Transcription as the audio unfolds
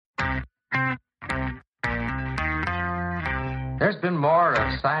There's been more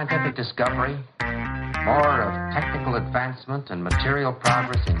of scientific discovery, more of technical advancement and material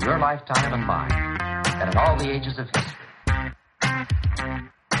progress in your lifetime and mine than in all the ages of history.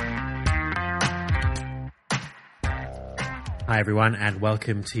 Hi everyone, and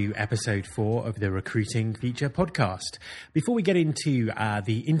welcome to episode 4 of the Recruiting Future podcast. Before we get into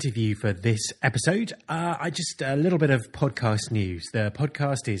the interview for this episode, just a little bit of podcast news. The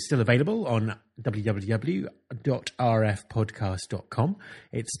podcast is still available on www.rfpodcast.com.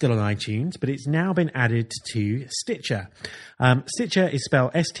 It's still on iTunes, but it's now been added to Stitcher. Stitcher is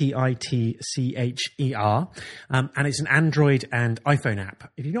spelled Stitcher, and it's an Android and iPhone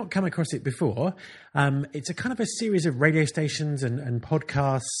app. If you've not come across it before, it's a kind of a series of radio stations and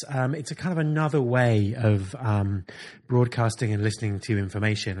podcasts. It's a kind of another way of broadcasting and listening to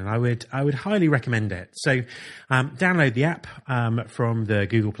information, and I would highly recommend it. So download the app from the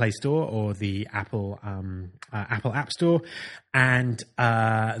Google Play Store or the Apple App Store, and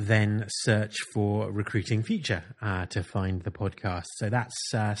then search for Recruiting Future to find the podcast. So that's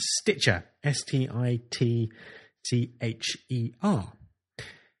Stitcher, Stitcher.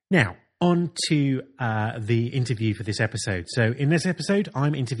 Now, on to the interview for this episode. So in this episode,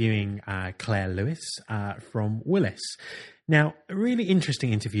 I'm interviewing Claire Lewis from Willis. Now, a really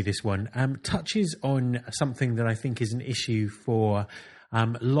interesting interview, this one. Touches on something that I think is an issue for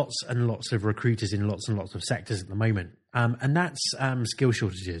lots and lots of recruiters in lots and lots of sectors at the moment. And that's skill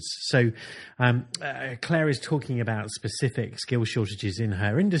shortages. So Claire is talking about specific skill shortages in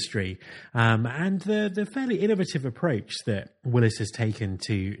her industry and the fairly innovative approach that Willis has taken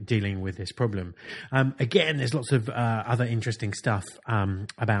to dealing with this problem. Again, there's lots of other interesting stuff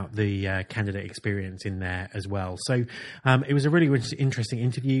about the candidate experience in there as well. So it was a really interesting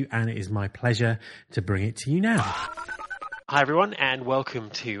interview, and it is my pleasure to bring it to you now. Hi everyone, and welcome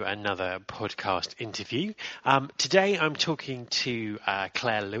to another podcast interview. Today I'm talking to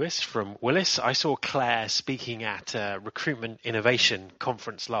Claire Lewis from Willis. I saw Claire speaking at a Recruitment Innovation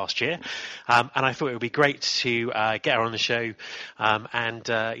Conference last year, and I thought it would be great to get her on the show and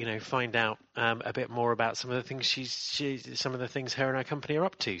find out a bit more about some of the things some of the things her and her company are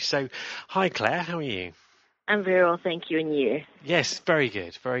up to. So, hi Claire, how are you? I'm very well, thank you, and you? Yes, very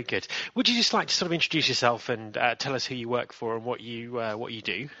good, very good. Would you just like to sort of introduce yourself and tell us who you work for and what you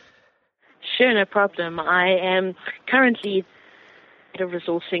do? Sure, no problem. I am currently head of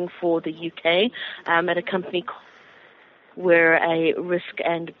resourcing for the UK at a company called we're a risk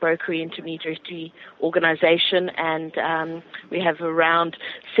and brokery intermediary organisation, and we have around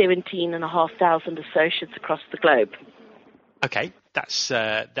 17,500 associates across the globe. Okay, that's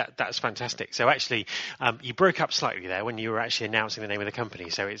fantastic. So actually, you broke up slightly there when you were actually announcing the name of the company.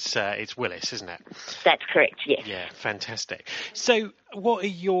 So it's Willis, isn't it? That's correct. Yes. Yeah, fantastic. So what are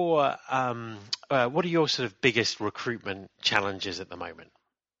your sort of biggest recruitment challenges at the moment?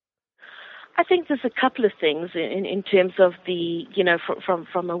 I think there's a couple of things in terms of the,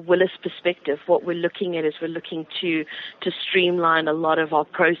 from a Willis perspective. What we're looking at is we're looking to streamline a lot of our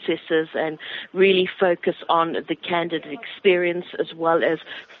processes and really focus on the candidate experience, as well as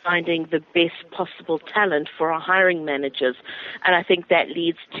finding the best possible talent for our hiring managers. And I think that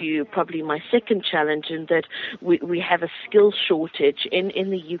leads to probably my second challenge, in that we have a skill shortage in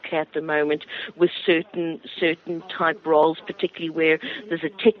the UK at the moment with certain type roles, particularly where there's a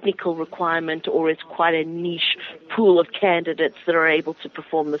technical requirement or it's quite a niche pool of candidates that are able to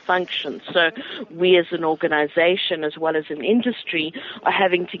perform the function. So we as an organization, as well as an industry, are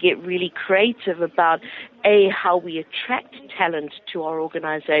having to get really creative about A, how we attract talent to our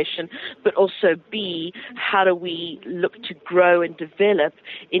organization, but also B, how do we look to grow and develop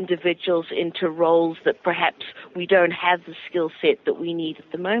individuals into roles that perhaps we don't have the skill set that we need at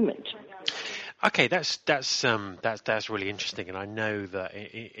the moment. Okay, that's really interesting, and I know that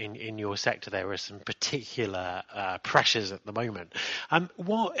in your sector there are some particular pressures at the moment.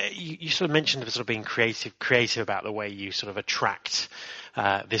 What you sort of mentioned sort of being creative about the way you sort of attract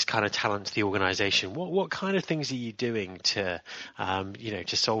this kind of talent to the organisation. What kind of things are you doing to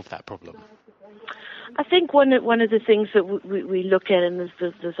solve that problem? I think one of the things that we look at, and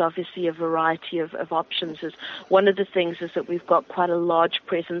there's obviously a variety of options, is one of the things is that we've got quite a large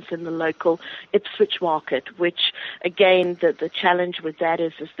presence in the local Ipswich market, which again the challenge with that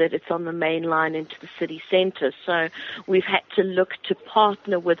is that it's on the main line into the city centre. So we've had to look to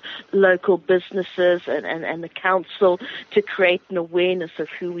partner with local businesses and the council to create an awareness of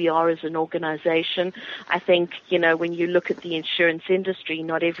who we are as an organisation. I think, when you look at the insurance industry,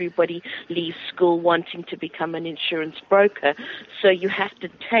 not everybody leaves school wanting wanting to become an insurance broker. So you have to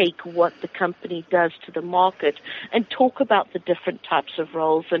take what the company does to the market and talk about the different types of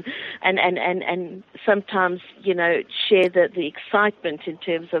roles and sometimes, share the excitement in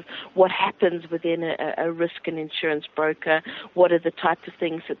terms of what happens within a risk and insurance broker, what are the types of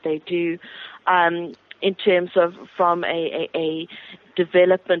things that they do. In terms of from a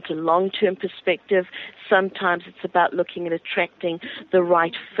development and long-term perspective, sometimes it's about looking at attracting the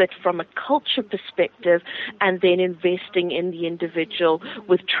right fit from a culture perspective and then investing in the individual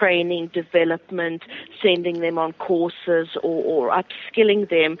with training, development, sending them on courses or upskilling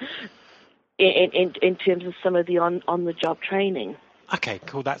them in terms of some of the on-the-job training. Okay,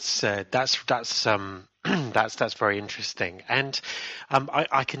 cool. That's that's very interesting, and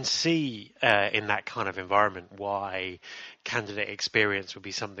I can see in that kind of environment why candidate experience would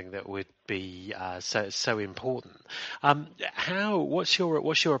be something that would be so important. What's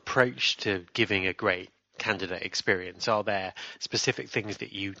your approach to giving a great candidate experience? Are there specific things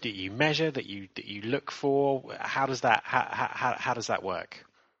that you measure, that you look for? How does that work?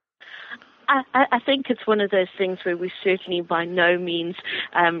 I think it's one of those things where we're certainly by no means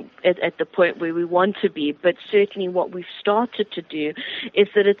at the point where we want to be, but certainly what we've started to do is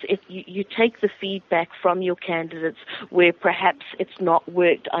that you take the feedback from your candidates where perhaps it's not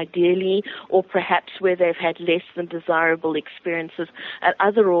worked ideally or perhaps where they've had less than desirable experiences at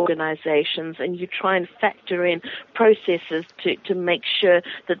other organizations, and you try and factor in processes to make sure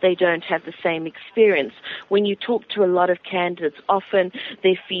that they don't have the same experience. When you talk to a lot of candidates, often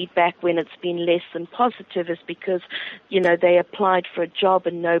their feedback when it's been less than positive is because, they applied for a job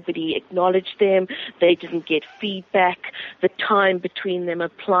and nobody acknowledged them. They didn't get feedback. The time between them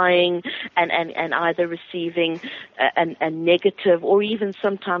applying and either receiving a negative or even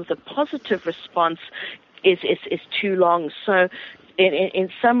sometimes a positive response is too long. So in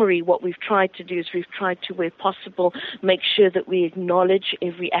summary, what we've tried to do is we've tried to, where possible, make sure that we acknowledge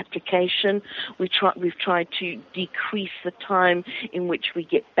every application. We've tried to decrease the time in which we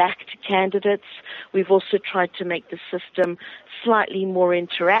get back to candidates. We've also tried to make the system slightly more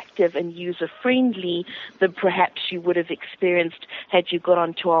interactive and user-friendly than perhaps you would have experienced had you got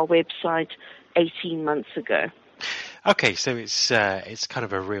onto our website 18 months ago. Okay, so it's kind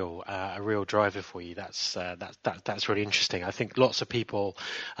of a real driver for you. That's really interesting. I think lots of people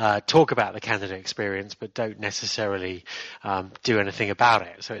talk about the candidate experience, but don't necessarily do anything about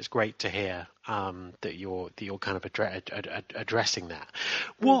it. So it's great to hear that you're kind of addressing that.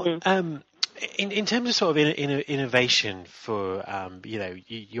 What in terms of sort of innovation for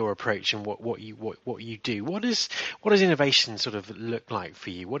your approach and what you do, what does innovation sort of look like for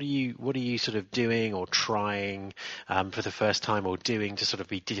you? What are you sort of doing or trying for the first time or doing to sort of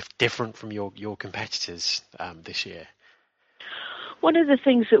be different from your competitors this year? One of the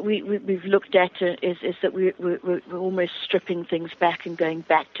things that we've looked at is that we're almost stripping things back and going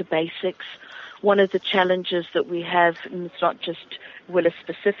back to basics. One of the challenges that we have, and it's not just Willis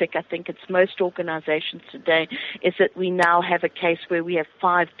specific, I think it's most organizations today, is that we now have a case where we have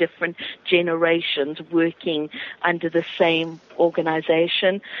 5 different generations working under the same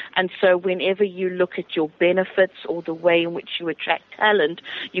organization. And so whenever you look at your benefits or the way in which you attract talent,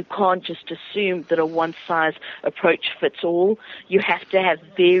 you can't just assume that a one-size approach fits all. You have to have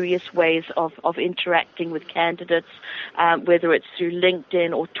various ways of interacting with candidates, whether it's through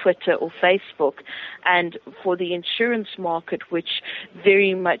LinkedIn or Twitter or Facebook. And for the insurance market, which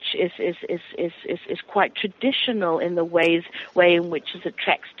very much is quite traditional in the way in which it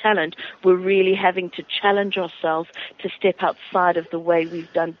attracts talent, we're really having to challenge ourselves to step outside of the way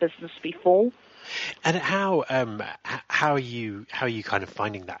we've done business before. And how are you kind of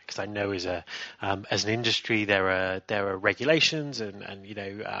finding that? Because I know as an industry there are regulations and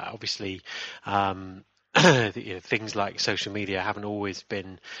obviously. Things like social media haven't always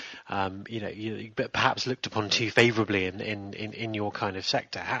been, but perhaps looked upon too favourably in your kind of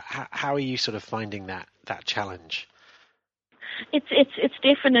sector. How are you sort of finding that challenge? It's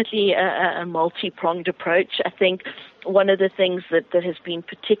definitely a multi-pronged approach. I think one of the things that has been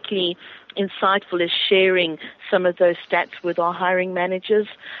particularly insightful is sharing some of those stats with our hiring managers,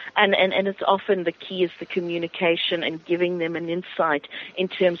 and it's often the key is the communication and giving them an insight in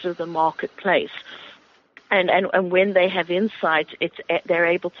terms of the marketplace. And when they have insight, they're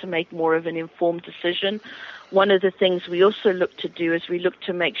able to make more of an informed decision. one of the things we also look to do is we look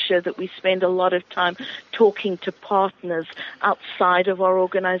to make sure that we spend a lot of time talking to partners outside of our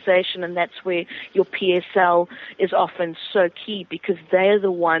organization, and that's where your PSL is often so key, because they're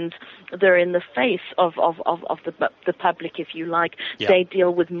the ones that are in the face of the public, if you like. Yeah. They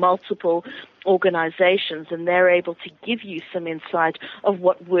deal with multiple organizations, and they're able to give you some insight of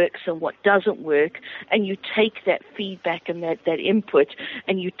what works and what doesn't work, and you take that feedback and that input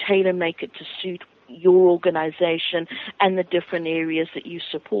and you tailor make it to suit your organization and the different areas that you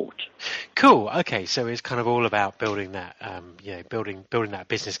support. Cool. Okay, so it's kind of all about building that, building that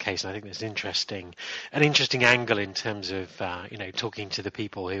business case. And I think that's an interesting angle in terms of talking to the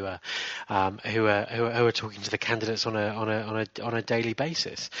people who are talking to the candidates on a daily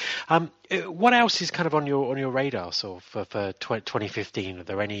basis. What else is kind of on your radar for 2015? Are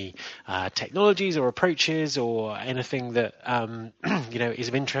there any technologies or approaches or anything that is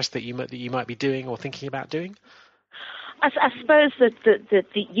of interest that you might be doing or thinking about doing? I suppose that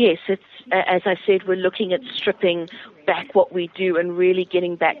yes, it's, as I said, we're looking at stripping back what we do and really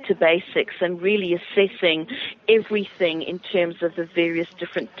getting back to basics and really assessing everything in terms of the various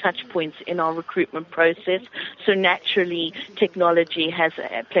different touch points in our recruitment process. So naturally, technology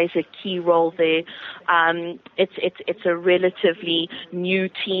plays a key role there. It's a relatively new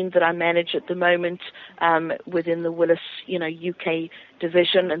team that I manage at the moment within the Willis, UK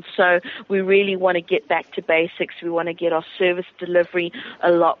division, and so we really want to get back to basics. We want to get our service delivery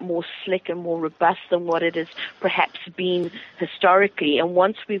a lot more slick and more robust than what it has perhaps been historically. And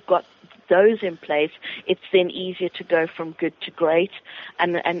once we've got those in place, it's then easier to go from good to great.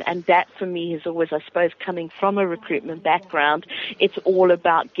 And that for me is always, I suppose, coming from a recruitment background, it's all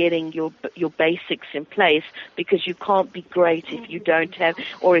about getting your basics in place, because you can't be great if you don't have,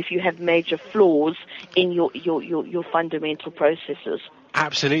 or if you have major flaws in your fundamental processes.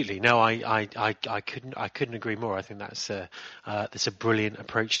 Absolutely. No, I couldn't agree more. I think that's a brilliant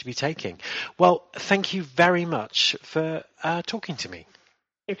approach to be taking. Well, thank you very much for talking to me.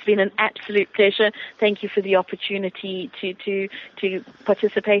 It's been an absolute pleasure. Thank you for the opportunity to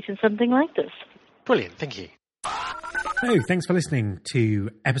participate in something like this. Brilliant. Thank you. So, thanks for listening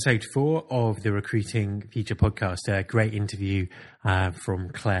to episode 4 of the Recruiting Future podcast. A great interview from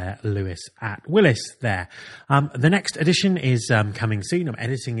Claire Lewis at Willis there. The next edition is coming soon. I'm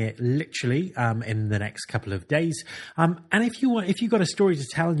editing it literally in the next couple of days. And if you've got a story to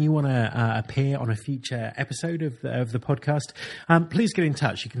tell and you want to appear on a future episode of the podcast, please get in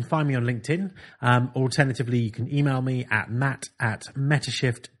touch. You can find me on LinkedIn. Alternatively, you can email me at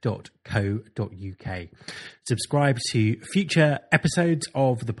matt@metashift.co.uk. Subscribe to future episodes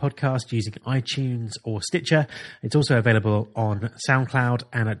of the podcast using iTunes or Stitcher. It's also available on SoundCloud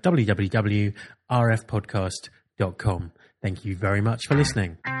and at www.rfpodcast.com. Thank you very much for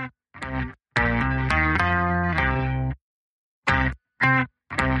listening.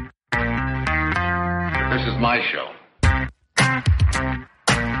 This is my show.